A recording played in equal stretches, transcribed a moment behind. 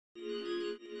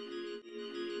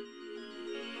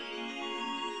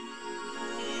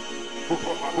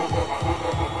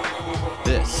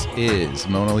This is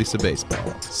Mona Lisa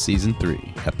Baseball, Season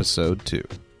 3, Episode 2. You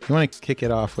want to kick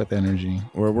it off with energy?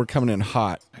 We're coming in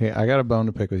hot. Hey, I got a bone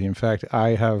to pick with you. In fact, I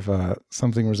have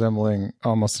something resembling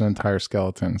almost an entire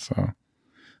skeleton, so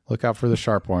look out for the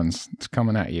sharp ones. It's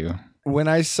coming at you. When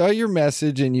I saw your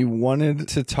message and you wanted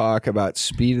to talk about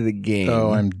speed of the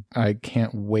game. I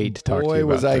can't wait to talk to you about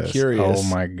was I this. curious. Oh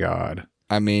my God.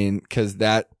 I mean, because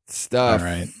that stuff. All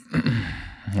right.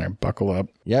 All right, buckle up.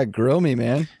 Yeah, grill me,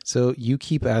 man. So you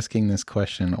keep asking this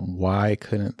question, why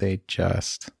couldn't they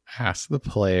just ask the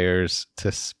players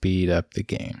to speed up the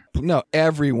game? No,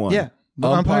 everyone. Yeah. The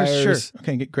umpires, sure.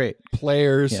 Okay, great.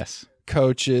 Players. Yes.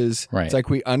 Coaches. Right. It's like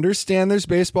we understand there's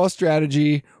baseball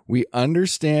strategy. We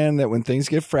understand that when things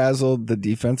get frazzled, the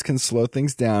defense can slow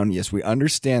things down. Yes, we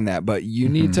understand that. But you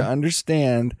need to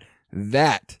understand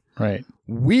that. Right.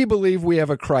 We believe we have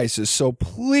a crisis. So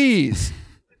please,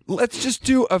 let's just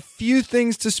do a few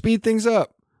things to speed things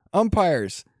up.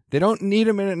 Umpires, they don't need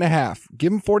a minute and a half.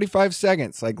 Give them 45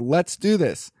 seconds. Like, let's do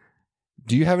this.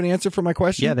 Do you have an answer for my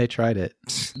question? Yeah, they tried it.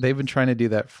 They've been trying to do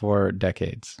that for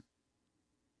decades.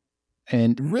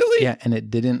 And really? Yeah, and it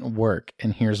didn't work.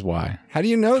 And here's why. How do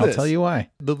you know this? I'll tell you why.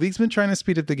 The league's been trying to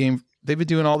speed up the game. They've been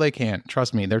doing all they can.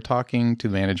 Trust me. They're talking to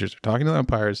the managers. They're talking to the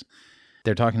umpires.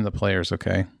 They're talking to the players,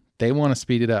 okay? They want to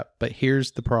speed it up. But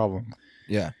here's the problem.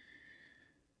 Yeah.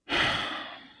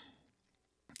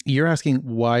 You're asking,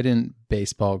 why didn't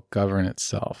baseball govern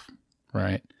itself,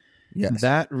 right? Yes.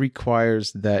 That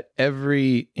requires that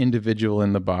every individual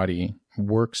in the body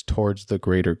works towards the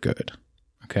greater good.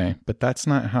 Okay. But that's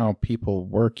not how people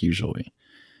work usually.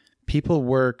 People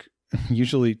work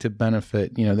usually to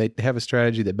benefit, they have a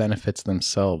strategy that benefits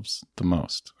themselves the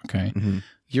most. Okay. Mm-hmm.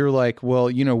 You're like,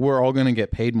 well, we're all going to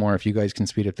get paid more if you guys can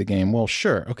speed up the game. Well,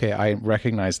 sure. Okay. I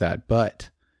recognize that, but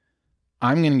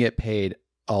I'm going to get paid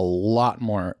a lot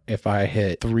more if I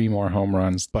hit 3 more home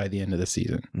runs by the end of the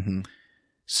season. Mm-hmm.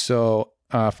 So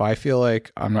if I feel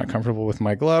like I'm not comfortable with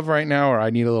my glove right now, or I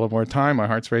need a little more time, my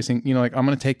heart's racing, I'm going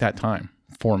to take that time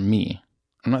for me.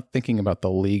 I'm not thinking about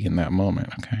the league in that moment.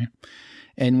 Okay.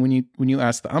 And when you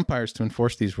ask the umpires to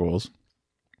enforce these rules,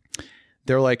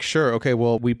 they're like, sure, okay,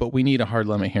 well, but we need a hard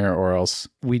limit here, or else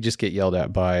we just get yelled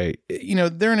at by,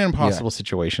 they're in an impossible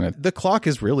situation. The clock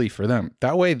is really for them.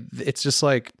 That way, it's just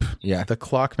like, the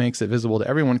clock makes it visible to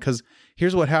everyone. Because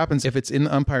here's what happens if it's in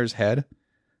the umpire's head.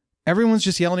 Everyone's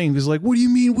just yelling. He's like, what do you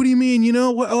mean? What do you mean?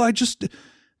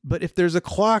 But if there's a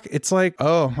clock, it's like,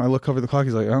 oh, I look over the clock.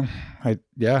 He's like, oh,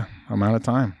 I'm out of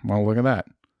time. Well, look at that.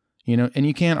 And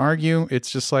you can't argue. It's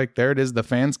just like, there it is. The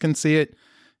fans can see it.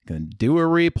 Can do a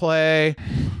replay.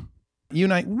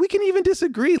 We can even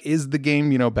disagree. Is the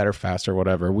game, better, faster,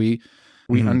 whatever? We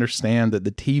understand that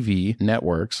the TV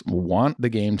networks want the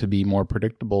game to be more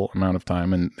predictable amount of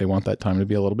time, and they want that time to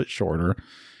be a little bit shorter.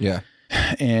 Yeah.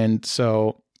 And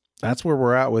so that's where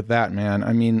we're at with that, man.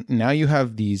 I mean, now you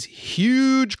have these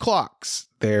huge clocks.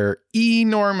 They're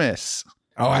enormous.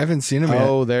 Oh, I haven't seen them yet.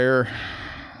 Oh, they're...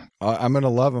 I'm going to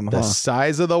love them, the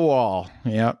size of the wall.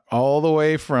 Yep. All the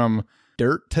way from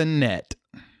dirt to net.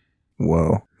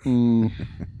 Whoa.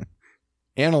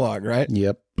 Analog, right?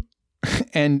 Yep.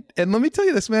 And let me tell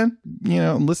you this, man.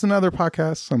 Listen to other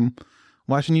podcasts. I'm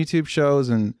watching YouTube shows,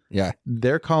 and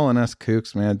they're calling us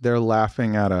kooks, man. They're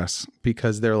laughing at us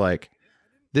because they're like,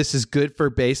 this is good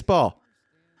for baseball.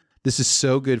 This is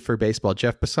so good for baseball.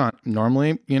 Jeff Passan,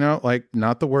 normally,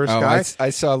 not the worst guy. I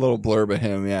saw a little blurb of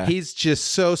him, yeah. He's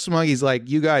just so smug. He's like,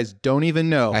 you guys don't even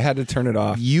know. I had to turn it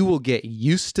off. You will get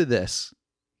used to this.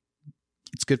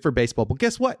 It's good for baseball. But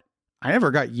guess what? I never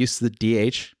got used to the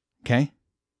DH, okay?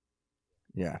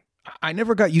 Yeah. I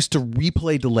never got used to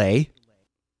replay delay.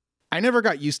 I never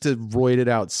got used to roided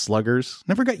out sluggers.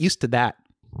 Never got used to that.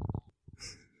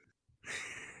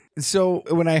 So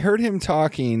when I heard him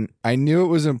talking, I knew it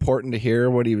was important to hear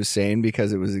what he was saying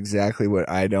because it was exactly what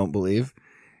I don't believe.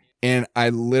 And I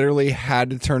literally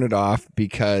had to turn it off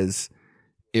because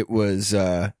it was,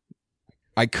 I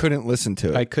couldn't listen to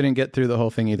it. I couldn't get through the whole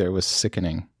thing either. It was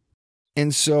sickening.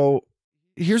 And so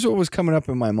here's what was coming up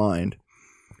in my mind.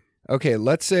 Okay,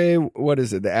 let's say, what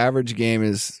is it? The average game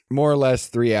is more or less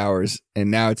 3 hours, and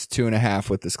now it's 2.5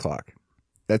 with this clock.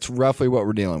 That's roughly what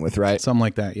we're dealing with, right? Something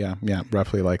like that, yeah. Yeah,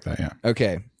 roughly like that, yeah.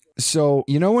 Okay, so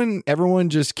when everyone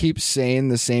just keeps saying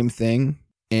the same thing,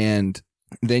 and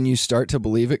then you start to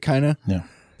believe it, kind of? Yeah.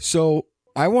 So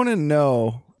I want to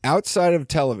know, outside of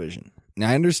television, now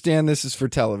I understand this is for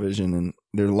television, and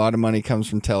there's a lot of money comes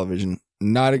from television.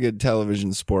 Not a good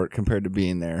television sport compared to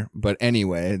being there. But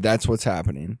anyway, that's what's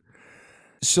happening.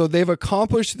 So they've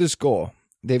accomplished this goal.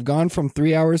 They've gone from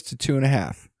 3 hours to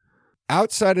 2.5.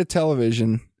 Outside of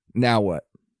television, Now what?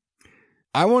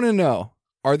 I want to know,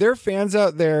 are there fans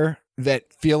out there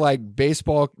that feel like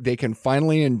baseball, they can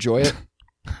finally enjoy it?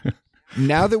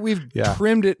 Now that we've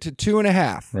trimmed it to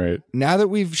 2.5, right? Now that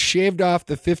we've shaved off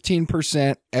the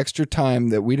 15% extra time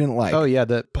that we didn't like. Oh yeah,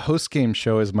 the post-game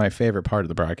show is my favorite part of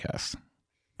the broadcast.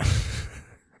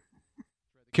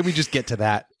 Can we just get to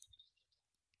that?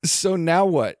 So now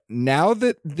what? Now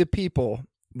that the people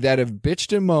that have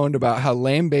bitched and moaned about how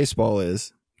lame baseball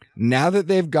is, now that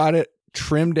they've got it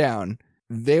trimmed down,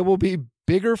 they will be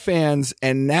bigger fans,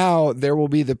 and now there will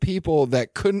be the people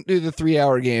that couldn't do the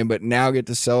 3-hour game but now get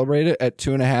to celebrate it at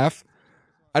 2.5.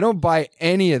 I don't buy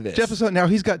any of this. Jefferson, now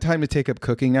he's got time to take up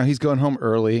cooking. Now he's going home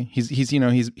early.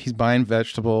 He's buying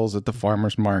vegetables at the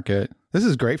farmer's market. This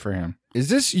is great for him. Is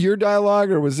this your dialogue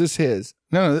or was this his?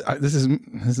 No, this is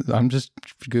I'm just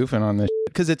goofing on this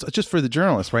because it's just for the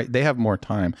journalists, right? They have more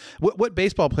time. What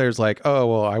baseball players like? Oh,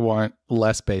 well, I want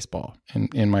less baseball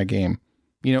in my game.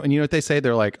 You know, and you know what they say?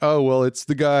 They're like, oh, well, it's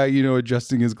the guy,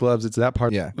 adjusting his gloves. It's that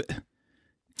part. Yeah.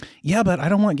 Yeah, but I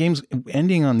don't want games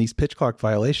ending on these pitch clock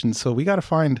violations. So we got to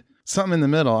find something in the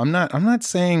middle. I'm not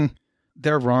saying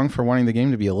they're wrong for wanting the game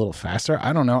to be a little faster.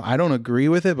 I don't know. I don't agree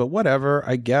with it, but whatever,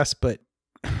 I guess. But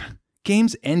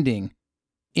games ending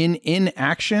in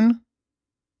action?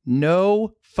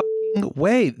 No fucking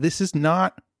way. This is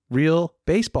not real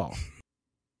baseball.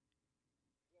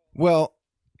 Well,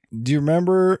 do you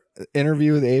remember the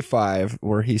interview with A5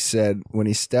 where he said when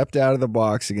he stepped out of the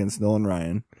box against Nolan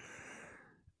Ryan,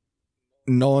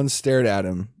 Nolan stared at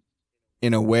him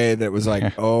in a way that was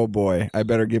like, oh boy, I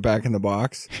better get back in the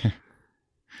box.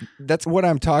 That's what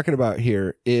I'm talking about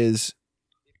here is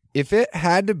if it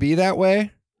had to be that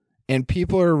way and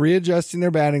people are readjusting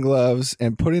their batting gloves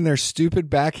and putting their stupid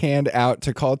backhand out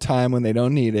to call time when they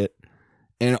don't need it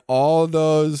and all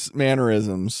those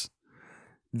mannerisms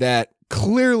that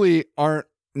clearly aren't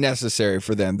necessary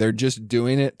for them. They're just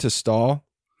doing it to stall.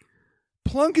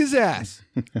 Plunk his ass.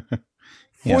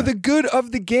 For the good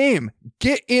of the game.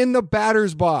 Get in the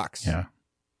batter's box. Yeah.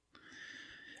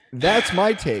 That's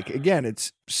my take. Again,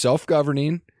 it's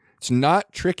self-governing. It's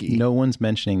not tricky. No one's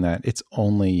mentioning that. It's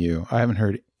only you. I haven't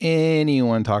heard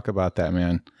anyone talk about that,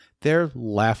 man. They're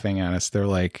laughing at us. They're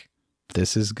like,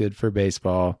 this is good for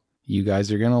baseball. You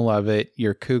guys are going to love it.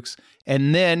 You're kooks.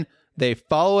 And then they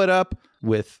follow it up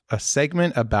with a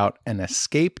segment about an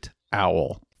escaped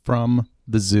owl from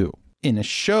the zoo in a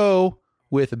show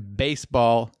with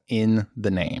baseball in the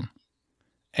name.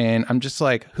 And I'm just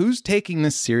like, who's taking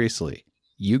this seriously?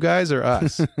 You guys or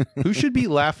us? Who should be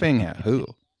laughing at who?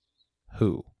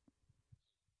 Who?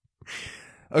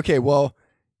 Okay, well,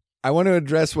 I want to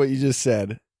address what you just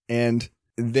said. And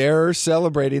they're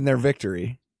celebrating their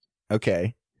victory.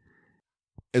 Okay.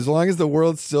 As long as the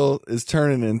world still is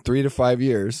turning in 3 to 5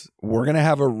 years, we're going to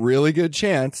have a really good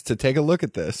chance to take a look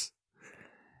at this.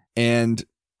 And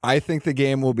I think the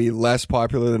game will be less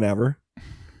popular than ever.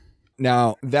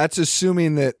 Now, that's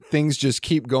assuming that things just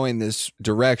keep going this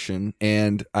direction.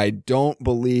 And I don't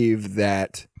believe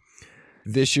that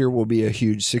this year will be a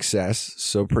huge success.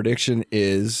 So prediction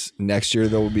is next year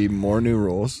there will be more new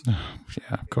rules.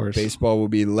 Yeah, of course. Baseball will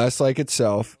be less like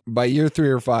itself. By year 3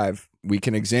 or 5, we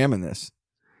can examine this.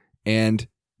 And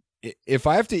if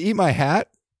I have to eat my hat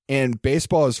and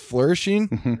baseball is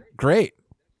flourishing, great.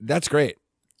 That's great.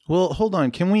 Well, hold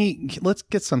on. Let's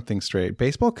get something straight.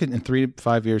 Baseball could in 3 to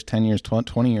 5 years, 10 years,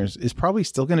 20 years is probably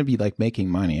still going to be like making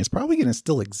money. It's probably going to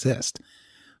still exist.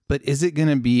 But is it going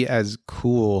to be as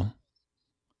cool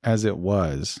as it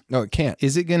was? No, it can't.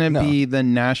 Is it going to be the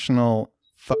national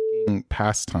fucking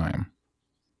pastime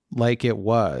like it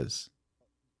was?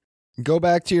 Go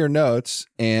back to your notes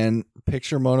and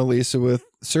picture Mona Lisa with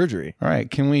surgery. All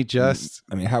right. Can we just...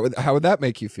 I mean, how would that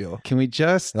make you feel? Can we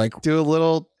just do a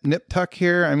little nip tuck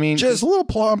here? I mean, just a little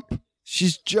plump.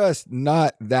 She's just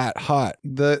not that hot.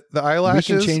 The eyelashes...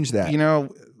 We can change that.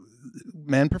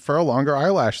 Men prefer a longer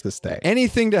eyelash this day.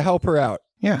 Anything to help her out.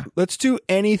 Yeah. Let's do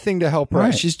anything to help her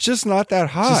out. She's just not that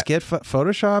hot. Just get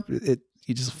Photoshop.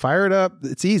 You just fire it up.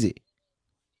 It's easy.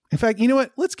 In fact, you know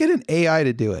what? Let's get an AI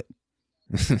to do it.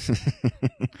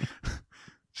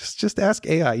 just ask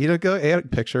AI. Go AI,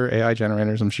 picture AI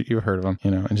generators. I'm sure you've heard of them.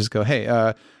 And just go,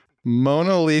 hey,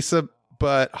 Mona Lisa,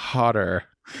 but hotter.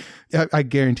 I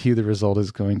guarantee you the result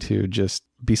is going to just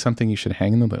be something you should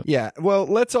hang in the loop. Yeah. Well,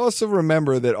 let's also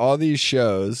remember that all these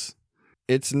shows,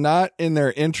 it's not in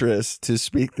their interest to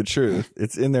speak the truth.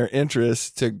 It's in their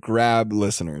interest to grab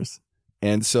listeners.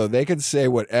 And so they can say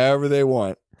whatever they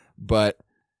want, but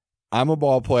I'm a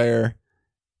ball player.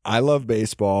 I love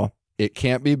baseball. It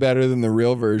can't be better than the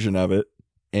real version of it.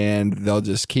 And they'll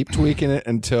just keep tweaking it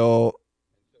until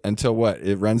until what?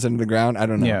 It runs into the ground? I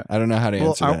don't know. Yeah. I don't know how to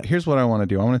answer that. Here's what I want to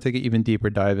do. I want to take an even deeper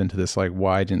dive into this, like,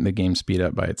 why didn't the game speed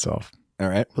up by itself? All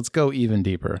right. Let's go even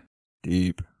deeper.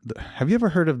 Deep. Have you ever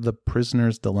heard of the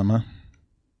prisoner's dilemma?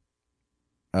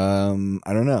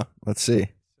 I don't know. Let's see.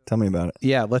 Tell me about it.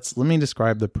 Yeah, let me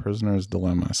describe the prisoner's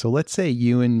dilemma. So let's say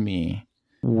you and me,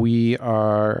 we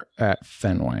are at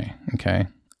Fenway, okay?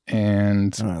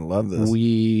 And I love this.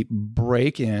 We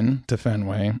break in to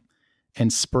Fenway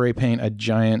and spray paint a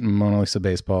giant Mona Lisa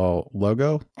baseball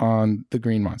logo on the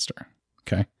green monster,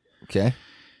 okay? Okay.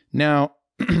 Now,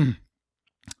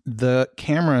 the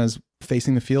cameras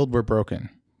facing the field were broken,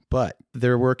 but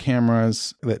there were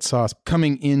cameras that saw us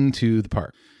coming into the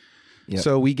park. Yep.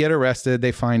 So we get arrested.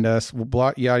 They find us,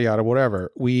 blah, yada, yada,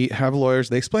 whatever. We have lawyers.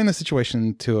 They explain the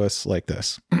situation to us like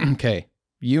this. Okay,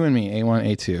 you and me, A1,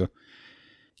 A2.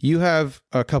 You have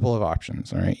a couple of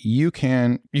options, all right? You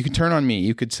can turn on me.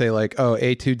 You could say like, oh,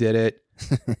 A2 did it.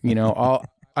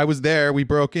 I was there. We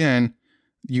broke in.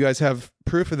 You guys have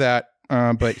proof of that,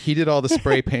 but he did all the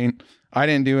spray paint. I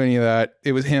didn't do any of that.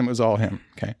 It was him. It was all him.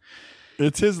 Okay.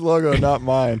 It's his logo, not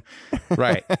mine.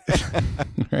 Right.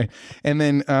 Right. And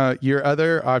then your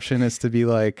other option is to be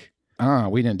like,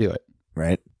 we didn't do it.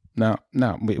 Right. No,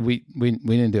 we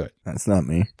didn't do it. That's not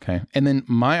me. Okay. And then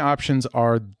my options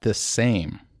are the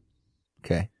same.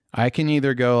 Okay. I can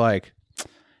either go like,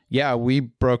 yeah, we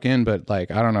broke in, but like,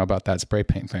 I don't know about that spray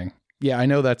paint thing. Yeah, I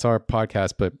know that's our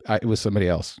podcast, but it was somebody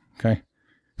else. Okay.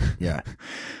 Yeah.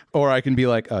 Or I can be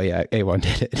like, oh yeah, A1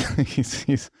 did it.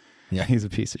 He's a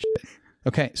piece of shit.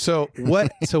 Okay. So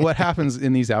what happens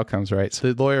in these outcomes, right?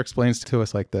 So the lawyer explains to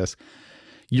us like this: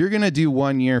 you're going to do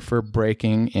 1 year for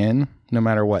breaking in, no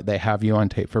matter what. They have you on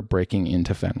tape for breaking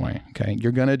into Fenway. Okay.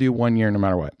 You're going to do 1 year no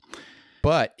matter what.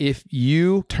 But if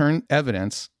you turn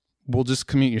evidence, we'll just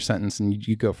commute your sentence and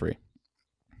you go free.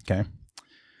 Okay.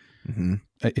 Mm-hmm.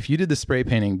 If you did the spray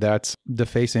painting, that's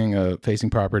defacing facing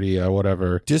property,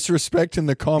 whatever. Disrespecting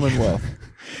the Commonwealth.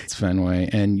 It's Fenway,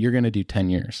 and you're going to do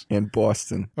 10 years. In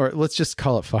Boston. Or let's just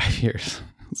call it 5 years.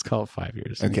 Let's call it 5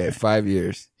 years. Okay, anyway. 5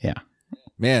 years. Yeah.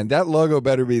 Man, that logo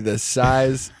better be the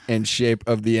size and shape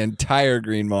of the entire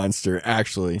green monster,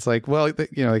 actually. It's like, well, they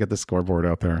got the scoreboard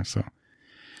out there.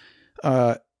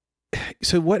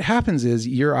 So what happens is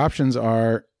your options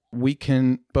are, we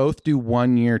can both do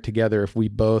 1 year together if we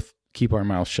both keep our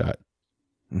mouths shut.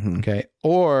 Mm-hmm. Okay.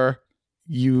 Or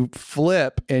you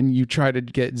flip and you try to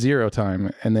get 0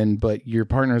 time, but your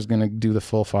partner is going to do the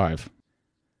full 5.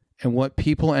 And what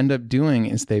people end up doing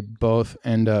is they both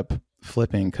end up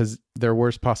flipping, because their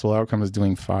worst possible outcome is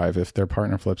doing 5 if their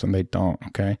partner flips and they don't.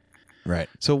 Okay. Right.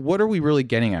 So what are we really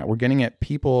getting at? We're getting at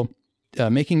people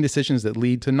making decisions that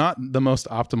lead to not the most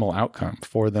optimal outcome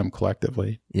for them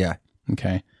collectively. Yeah.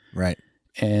 Okay. Right.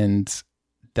 And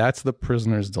that's the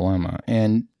prisoner's dilemma.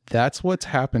 And that's what's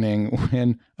happening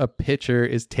when a pitcher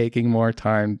is taking more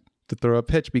time to throw a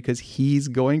pitch, because he's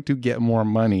going to get more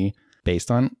money based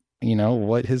on,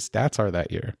 what his stats are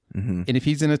that year. Mm-hmm. And if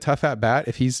he's in a tough at bat,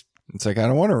 if he's It's like, I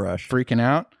don't want to rush. freaking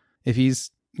out, if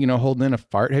he's, holding in a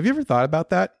fart. Have you ever thought about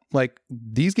that? Like,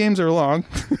 these games are long.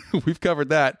 We've covered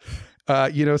that.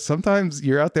 Sometimes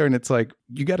you're out there and it's like,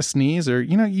 you got to sneeze, or,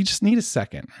 you just need a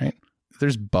second, right?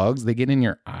 There's bugs. They get in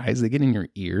your eyes. They get in your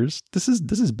ears. This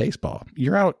is baseball.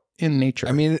 You're out in nature.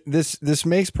 I mean, this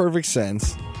makes perfect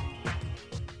sense.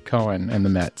 Cohen and the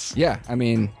Mets. Yeah. I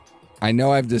mean, I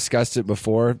know I've discussed it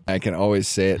before. I can always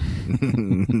say it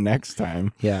next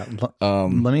time. Yeah.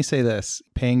 Let me say this.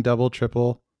 Paying double,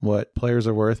 triple what players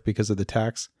are worth because of the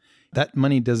tax, that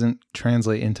money doesn't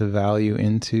translate into value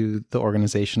into the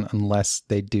organization unless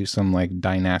they do some like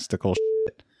dynastical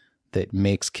shit that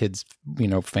makes kids,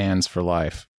 fans for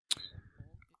life.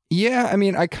 Yeah, I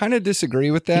mean, I kind of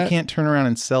disagree with that. He can't turn around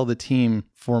and sell the team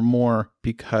for more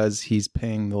because he's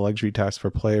paying the luxury tax for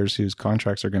players whose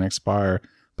contracts are going to expire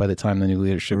by the time the new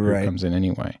leadership group comes in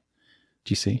anyway.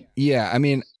 Do you see? Yeah, I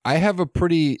mean, I have a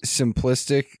pretty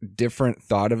simplistic, different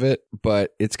thought of it,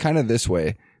 but it's kind of this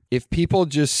way. If people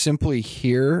just simply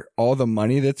hear all the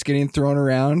money that's getting thrown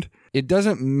around, it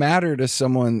doesn't matter to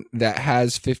someone that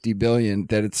has 50 billion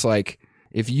that it's like,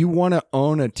 if you want to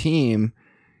own a team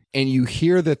and you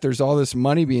hear that there's all this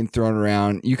money being thrown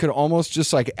around, you could almost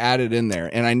just like add it in there.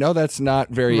 And I know that's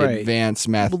not very advanced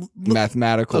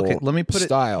mathematical okay, let me put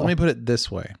style. Let me put it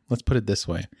this way. Let's put it this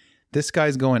way. This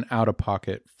guy's going out of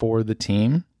pocket for the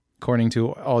team, according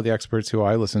to all the experts who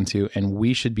I listen to, and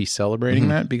we should be celebrating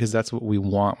that, because that's what we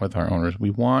want with our owners. We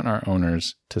want our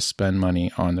owners to spend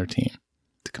money on their team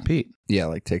to compete. Yeah,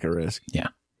 like take a risk. Yeah.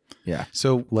 Yeah.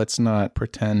 So let's not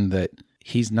pretend that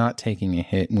he's not taking a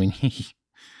hit when he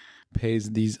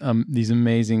pays these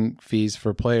amazing fees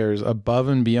for players above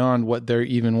and beyond what they're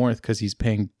even worth because he's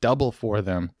paying double for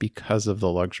them because of the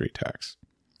luxury tax.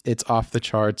 It's off the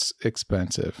charts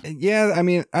expensive. Yeah, I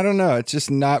mean, I don't know. It's just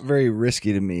not very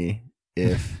risky to me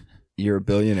if you're a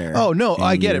billionaire. Oh, no,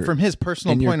 I get it. From his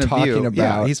personal point of view,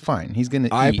 about, he's fine. He's going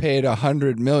to I paid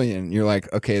 $100 million. You're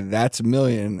like, okay, that's $1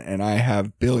 million and I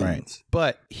have billions. Right.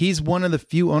 But he's one of the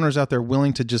few owners out there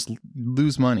willing to just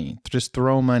lose money, to just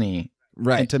throw money.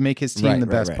 Right. And to make his team the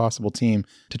best possible team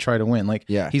to try to win. Like,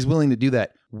 he's willing to do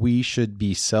that. We should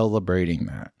be celebrating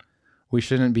that. We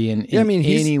shouldn't be in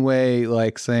any way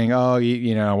like saying, oh,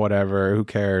 you know, whatever, who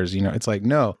cares? You know, it's like,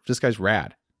 no, this guy's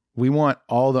rad. We want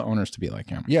all the owners to be like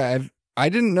him. Yeah, I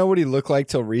didn't know what he looked like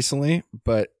till recently,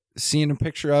 but seeing a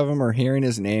picture of him or hearing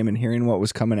his name and hearing what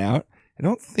was coming out, I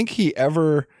don't think he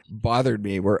ever bothered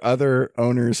me where other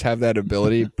owners have that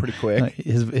ability pretty quick.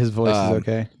 His voice is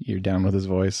okay? You're down with his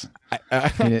voice? He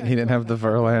didn't have the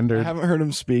Verlander. I haven't heard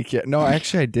him speak yet. No,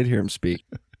 actually, I did hear him speak.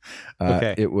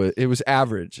 Okay. It was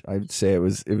average. I would say it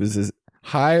was as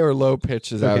high or low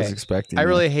pitch as I was expecting. I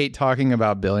really hate talking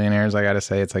about billionaires. I got to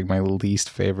say, it's like my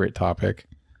least favorite topic.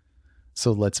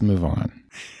 So let's move on.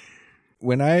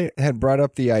 When I had brought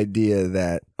up the idea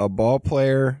that a ball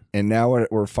player, and now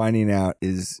what we're finding out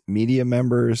is media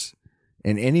members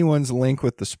and anyone's link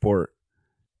with the sport,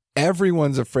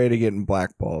 everyone's afraid of getting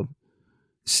blackballed,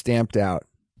 stamped out,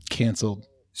 canceled.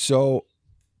 So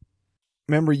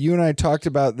remember, you and I talked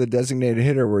about the designated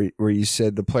hitter where you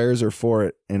said the players are for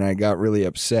it, and I got really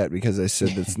upset because I said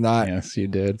that's not. Yes, you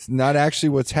did. It's not actually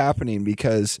what's happening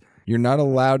because you're not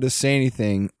allowed to say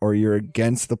anything or you're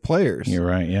against the players. You're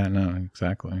right. Yeah, no,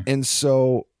 exactly. And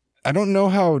so I don't know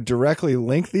how directly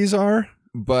linked these are,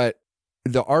 but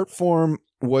the art form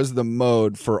was the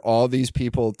mode for all these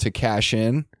people to cash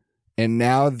in, and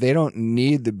now they don't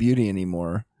need the beauty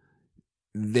anymore.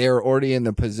 They're already in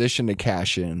the position to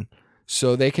cash in.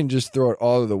 So they can just throw it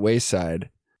all to the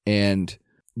wayside. And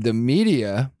the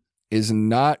media is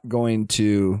not going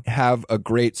to have a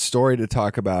great story to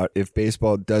talk about if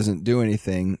baseball doesn't do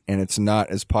anything and it's not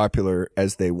as popular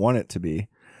as they want it to be.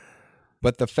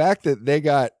 But the fact that they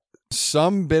got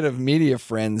some bit of media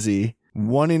frenzy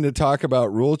wanting to talk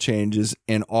about rule changes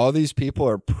and all these people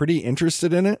are pretty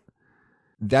interested in it,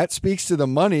 that speaks to the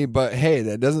money. But hey,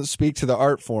 that doesn't speak to the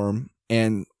art form.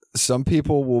 And some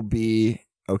people will be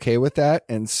okay with that,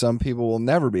 and some people will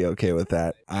never be okay with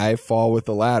that. I fall with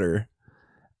the latter,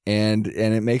 and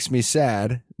it makes me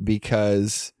sad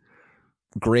because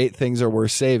great things are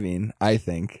worth saving, I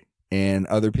think, and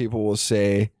other people will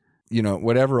say, you know,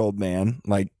 whatever, old man,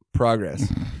 like progress,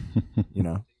 you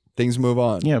know, things move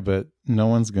on. Yeah, but no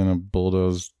one's gonna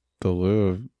bulldoze the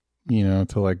Louvre, you know,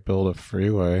 to like build a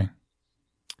freeway.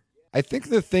 I think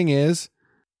the thing is,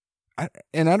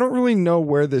 and I don't really know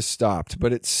where this stopped,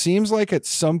 but it seems like at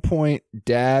some point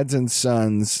dads and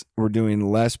sons were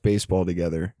doing less baseball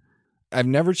together. I've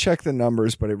never checked the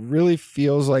numbers, but it really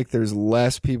feels like there's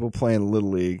less people playing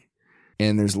Little League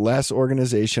and there's less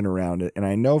organization around it. And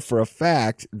I know for a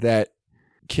fact that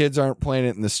kids aren't playing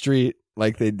it in the street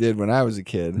like they did when I was a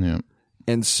kid. Yeah.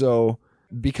 And so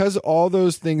because all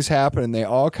those things happen and they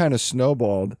all kind of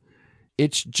snowballed,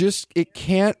 it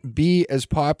can't be as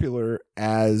popular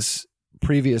as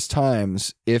previous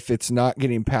times if it's not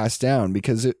getting passed down,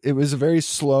 because it was a very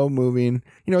slow moving,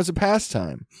 you know, it's a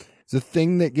pastime. It's a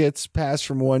thing that gets passed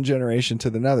from one generation to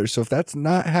another. So if that's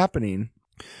not happening,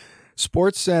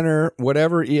 Sports Center,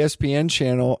 whatever ESPN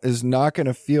channel, is not going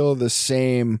to feel the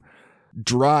same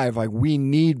drive. Like, we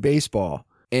need baseball.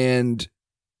 And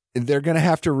they're going to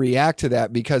have to react to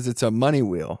that because it's a money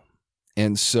wheel.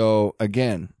 And so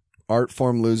again, art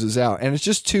form loses out. And it's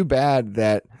just too bad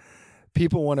that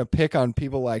people want to pick on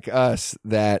people like us,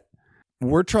 that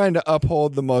we're trying to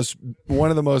uphold one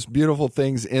of the most beautiful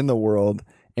things in the world,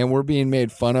 and we're being made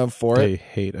fun of for They it.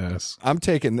 hate us. I'm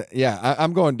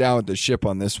going down with the ship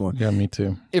on this one. Yeah, me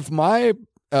too. If my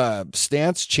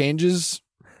stance changes,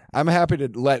 I'm happy to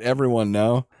let everyone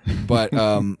know. But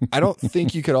I don't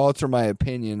think you could alter my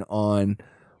opinion on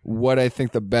what I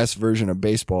think the best version of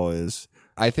baseball is.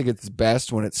 I think it's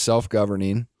best when it's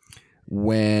self-governing,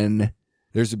 when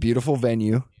there's a beautiful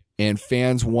venue and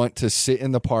fans want to sit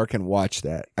in the park and watch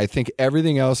that. I think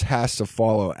everything else has to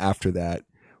follow after that,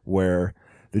 where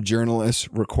the journalists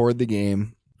record the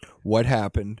game, what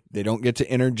happened. They don't get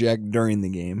to interject during the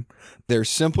game. They're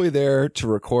simply there to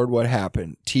record what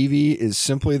happened. TV is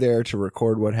simply there to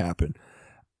record what happened.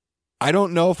 I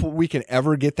don't know if we can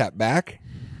ever get that back.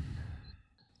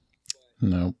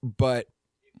 No. But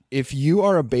if you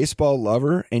are a baseball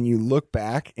lover and you look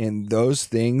back and those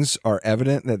things are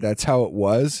evident that that's how it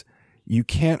was, you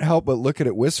can't help but look at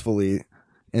it wistfully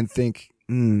and think,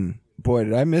 boy,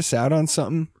 did I miss out on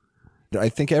something? I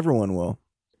think everyone will.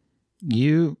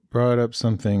 You brought up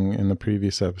something in the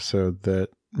previous episode that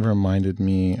reminded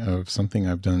me of something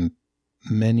I've done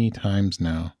many times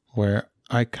now, where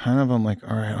I kind of am like,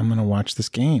 all right, I'm going to watch this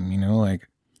game, like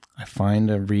I find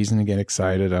a reason to get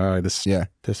excited. This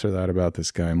or that about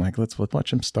this guy. I'm like, let's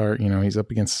watch him start. He's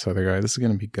up against this other guy. This is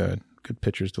going to be good. Good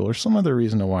pitcher's duel or some other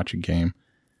reason to watch a game.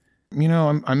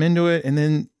 I'm into it. And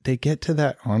then they get to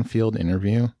that on-field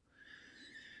interview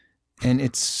and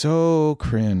it's so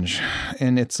cringe.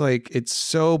 And it's like, it's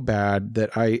so bad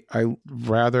that I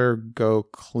rather go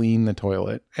clean the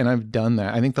toilet. And I've done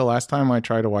that. I think the last time I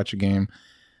tried to watch a game,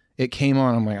 it came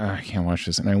on. I'm like, I can't watch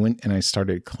this. And I went and I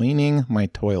started cleaning my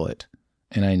toilet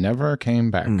and I never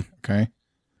came back. Okay.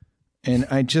 And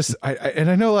I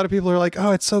know a lot of people are like,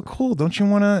 oh, it's so cool. Don't you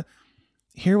want to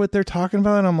hear what they're talking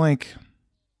about? And I'm like,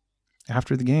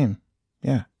 after the game.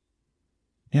 Yeah.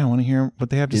 I want to hear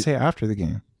what they have to say after the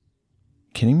game.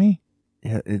 Kidding me?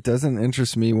 Yeah, it doesn't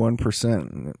interest me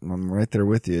 1%. I'm right there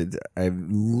with you. I have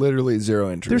literally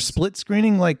zero interest. They're split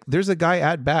screening. Like there's a guy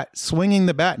at bat swinging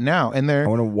the bat now, and I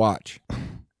want to watch.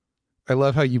 I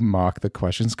love how you mock the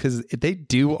questions because they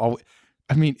do all.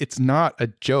 I mean, it's not a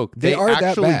joke. They are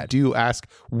actually that bad. Do ask,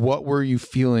 "What were you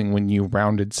feeling when you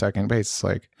rounded second base?" It's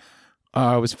like,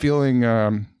 I was feeling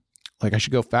like I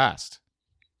should go fast.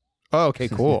 Oh, okay,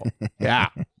 cool. Yeah.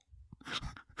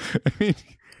 I mean.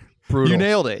 Brutal. You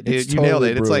nailed it, dude. You nailed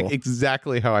it. It's like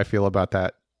exactly how I feel about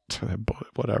that.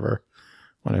 Whatever.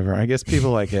 I guess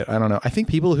people like it. I don't know. I think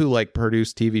people who like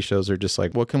produce TV shows are just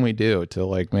like, what can we do to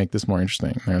like make this more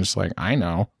interesting? And they're just like, I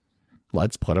know.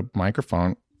 Let's put a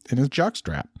microphone in his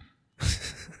jockstrap.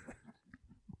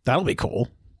 That'll be cool.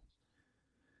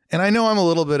 And I know I'm a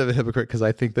little bit of a hypocrite because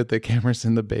I think that the cameras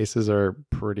in the bases are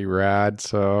pretty rad.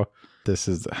 So this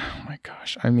is, oh my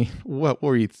gosh. I mean, what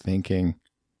were you thinking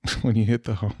when you hit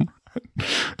the home run?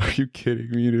 Are you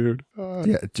kidding me, dude?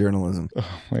 Yeah, journalism.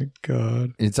 Oh my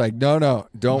God. It's like, no,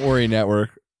 don't worry, network.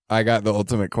 I got the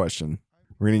ultimate question.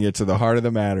 We're going to get to the heart of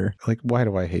the matter. Like, why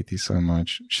do I hate these so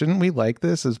much? Shouldn't we like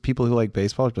this as people who like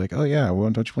baseball? Be like, oh yeah, well,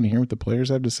 don't you want to hear what the players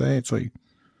have to say? It's like,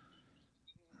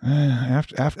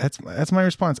 after that's my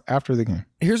response after the game.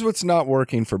 Here's what's not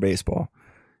working for baseball.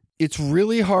 It's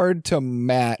really hard to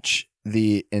match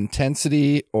the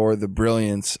intensity or the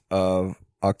brilliance of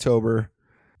October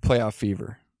playoff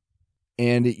fever.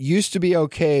 And it used to be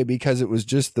okay because it was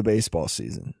just the baseball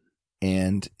season.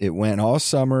 And it went all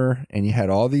summer and you had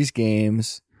all these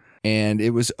games. And it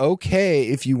was okay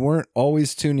if you weren't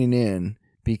always tuning in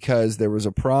because there was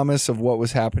a promise of what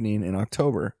was happening in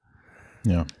October.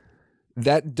 Yeah.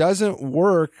 That doesn't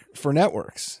work for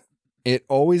networks. It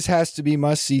always has to be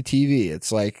must-see TV.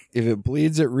 It's like, if it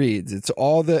bleeds, it reads. It's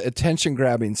all the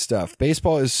attention-grabbing stuff.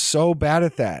 Baseball is so bad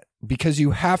at that because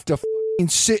you have to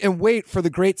sit and wait for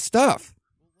the great stuff.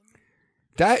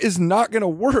 That is not going to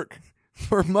work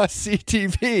for must-see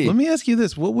TV. Let me ask you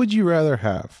this. What would you rather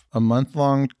have? A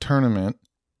month-long tournament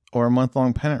or a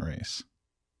month-long pennant race?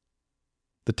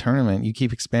 The tournament, you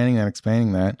keep expanding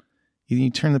that. You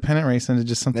turn the pennant race into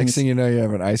just something. Next thing you know, you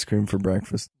have an ice cream for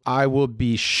breakfast. I will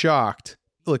be shocked.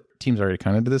 Look, teams already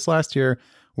kind of did this last year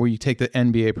where you take the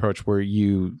NBA approach where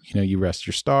you rest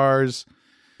your stars.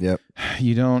 Yep.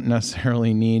 You don't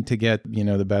necessarily need to get,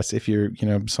 the best if you're,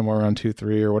 somewhere around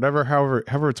 2-3 or whatever,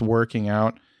 however it's working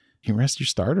out. You rest your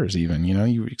starters even,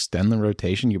 you extend the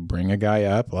rotation, you bring a guy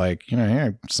up like,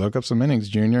 hey, soak up some innings,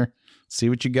 Junior, see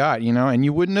what you got, and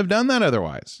you wouldn't have done that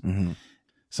otherwise. Mm-hmm.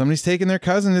 Somebody's taking their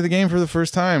cousin to the game for the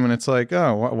first time and it's like,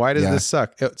 oh, why does this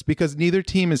suck? It's because neither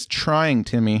team is trying,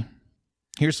 Timmy.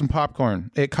 Here's some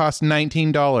popcorn. It costs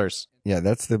 $19. Yeah,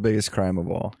 that's the biggest crime of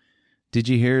all. Did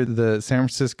you hear the San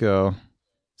Francisco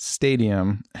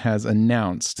Stadium has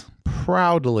announced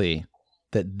proudly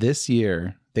that this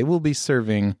year they will be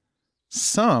serving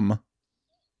some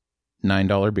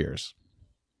 $9 beers?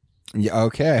 Yeah,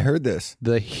 okay, I heard this.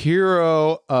 The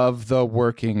hero of the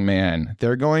working man.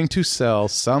 They're going to sell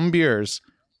some beers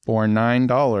for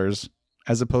 $9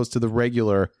 as opposed to the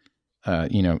regular,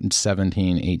 $17,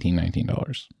 $18,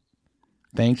 $19.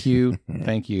 Thank you,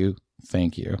 thank you,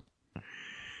 thank you.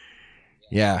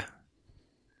 Yeah.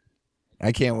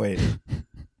 I can't wait.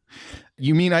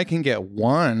 You mean I can get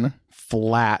one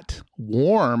flat,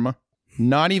 warm,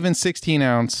 not even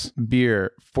 16-ounce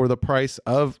beer for the price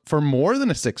for more than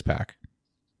a 6-pack?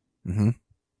 Mm-hmm.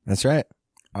 That's right.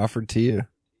 Offered to you.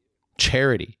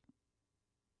 Charity.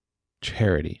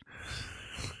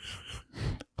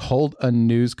 Hold a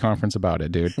news conference about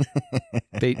it, dude.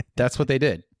 That's what they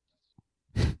did.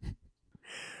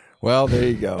 Well, there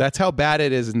you go. That's how bad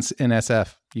it is in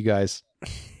SF, you guys.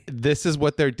 This is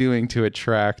what they're doing to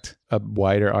attract a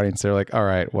wider audience. They're like, all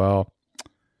right, well,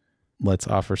 let's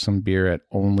offer some beer at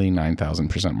only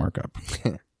 9,000% markup.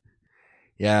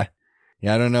 Yeah.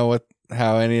 I don't know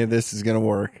how any of this is going to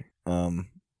work.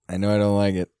 I know I don't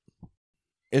like it.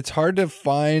 It's hard to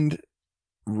find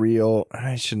real.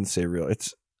 I shouldn't say real.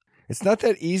 It's not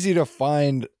that easy to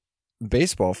find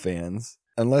baseball fans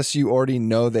unless you already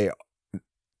know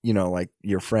like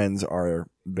your friends are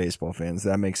baseball fans.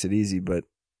 That makes it easy, but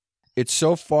it's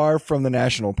so far from the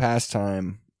national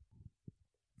pastime.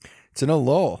 It's in a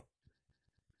lull.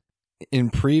 In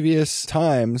previous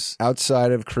times,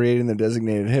 outside of creating the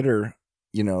designated hitter,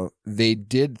 they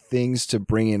did things to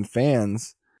bring in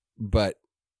fans, but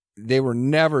they were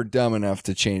never dumb enough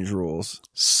to change rules.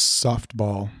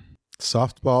 Softball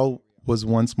was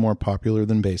once more popular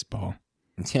than baseball.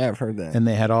 Yeah, I've heard that. And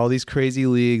they had all these crazy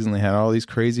leagues and they had all these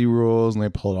crazy rules and they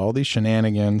pulled all these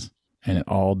shenanigans and it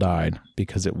all died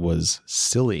because it was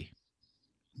silly.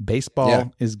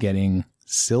 Baseball is getting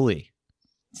silly.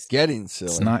 It's getting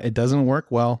silly. It doesn't work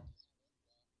well.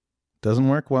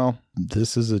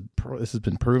 This has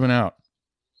been proven out.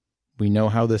 We know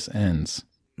how this ends.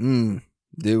 Do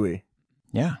we?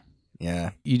 Yeah.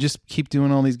 Yeah. You just keep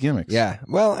doing all these gimmicks. Yeah.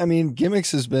 Well, I mean,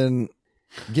 gimmicks and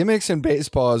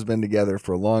baseball has been together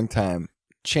for a long time.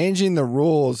 Changing the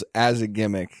rules as a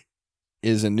gimmick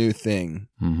is a new thing.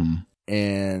 Mm-hmm.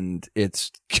 And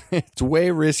it's way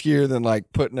riskier than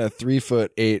like putting a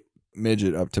 3'8"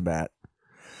 midget up to bat.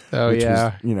 Oh, which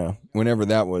yeah. was, whenever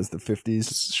that was, the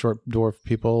 50s. Short dwarf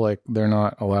people, like, they're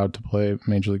not allowed to play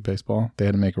Major League Baseball. They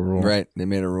had to make a rule. Right. They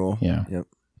made a rule. Yeah. Yep.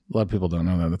 A lot of people don't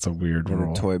know that. That's a weird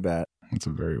rule. A toy bat. It's a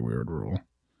very weird rule.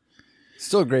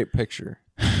 Still a great picture.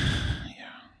 Yeah.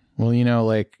 Well,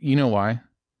 why?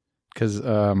 Because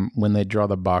when they draw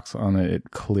the box on it,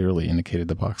 it clearly indicated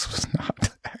the box was not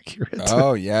accurate.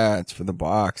 Oh, yeah. It's for the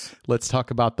box. Let's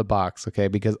talk about the box, okay?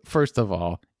 Because first of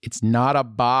all, it's not a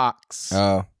box.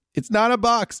 Oh. It's not a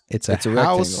box. It's a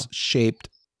house-shaped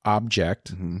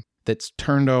object mm-hmm. that's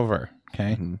turned over,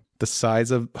 okay? Mm-hmm. The size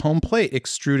of home plate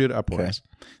extruded upwards.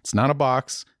 Okay. It's not a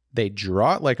box. They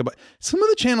draw it like a box. Some of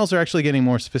the channels are actually getting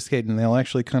more sophisticated and they'll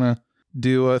actually kind of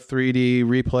do a 3D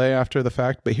replay after the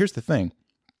fact. But here's the thing.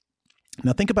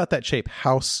 Now think about that shape.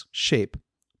 House shape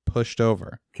pushed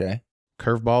over. Okay.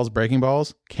 Curveballs, breaking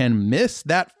balls can miss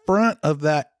that front of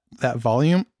that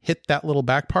volume, hit that little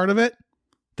back part of it.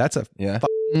 That's a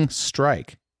fucking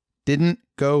strike. Didn't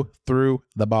go through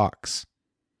the box.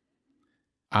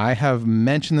 I have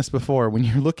mentioned this before. When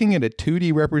you're looking at a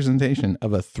 2D representation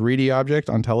of a 3D object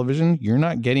on television, you're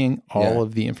not getting all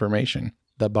of the information.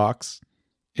 The box,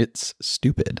 it's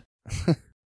stupid.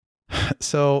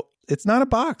 So it's not a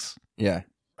box. Yeah.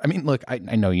 I mean, look, I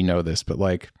know you know this, but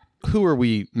like, who are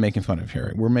we making fun of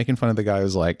here? We're making fun of the guy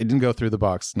who's like, it didn't go through the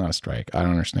box. It's not a strike. I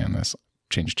don't understand this.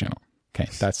 Change channel. Okay.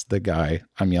 That's the guy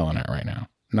I'm yelling at right now.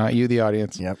 Not you, the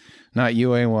audience. Yep. Not you,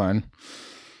 A1.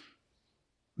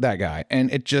 That guy.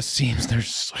 And it just seems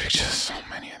there's like just so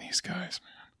many of these guys,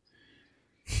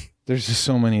 man. There's just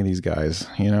so many of these guys,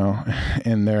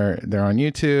 and they're on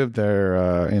YouTube.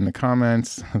 They're in the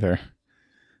comments.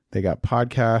 They got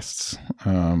podcasts.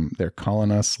 They're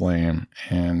calling us lame.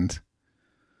 And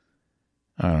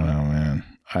I don't know,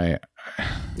 man.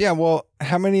 Yeah, well,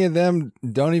 how many of them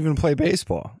don't even play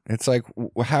baseball? It's like,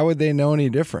 how would they know any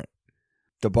different?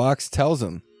 The box tells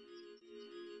them.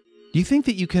 Do you think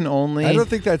that you can only... I don't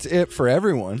think that's it for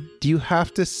everyone. Do you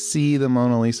have to see the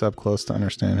Mona Lisa up close to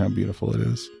understand how beautiful it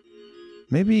is?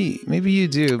 Maybe you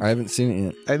do. I haven't seen it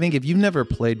yet. I think if you've never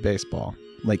played baseball,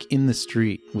 like in the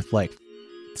street with like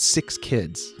 6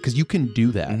 kids, because you can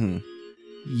do that.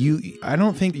 Mm-hmm. I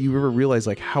don't think you ever realize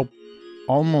like how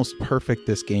almost perfect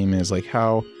this game is, like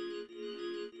how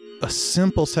a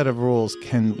simple set of rules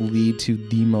can lead to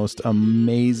the most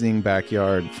amazing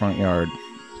backyard, front yard,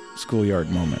 schoolyard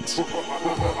moments. All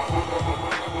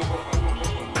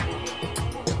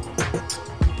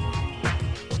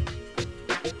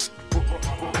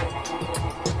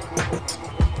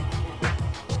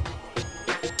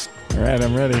right,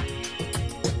 I'm ready.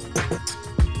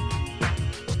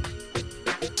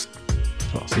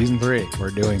 Well, season 3,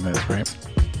 we're doing this, right?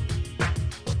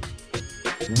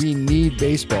 We need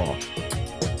baseball.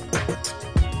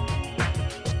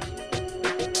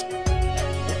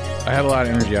 I had a lot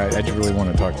of energy. I just really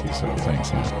want to talk to you, so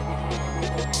thanks.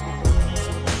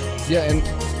 Yeah, and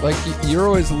like you're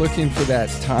always looking for that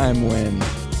time when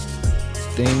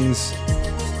things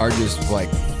are just like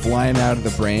flying out of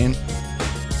the brain.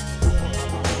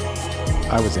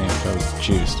 I was amped. I was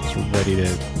juiced. I was ready to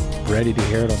ready to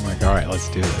hear it. I'm like, all right, let's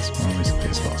do this.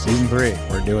 Baseball season 3.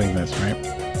 We're doing this, right?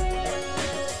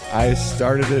 I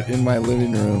started it in my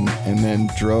living room and then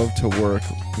drove to work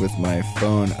with my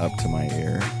phone up to my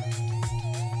ear.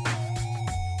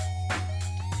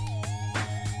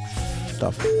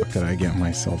 The fuck did I get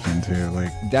myself into?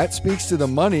 Like, that speaks to the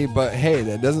money, but hey,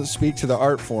 that doesn't speak to the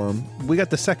art form. we got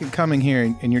the second coming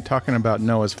here, and you're talking about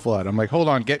Noah's flood. I'm like, hold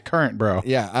on, get current, bro.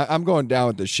 Yeah, I'm going down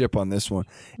with the ship on this one.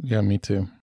 Yeah, me too.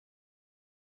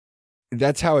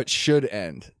 That's how it should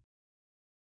end.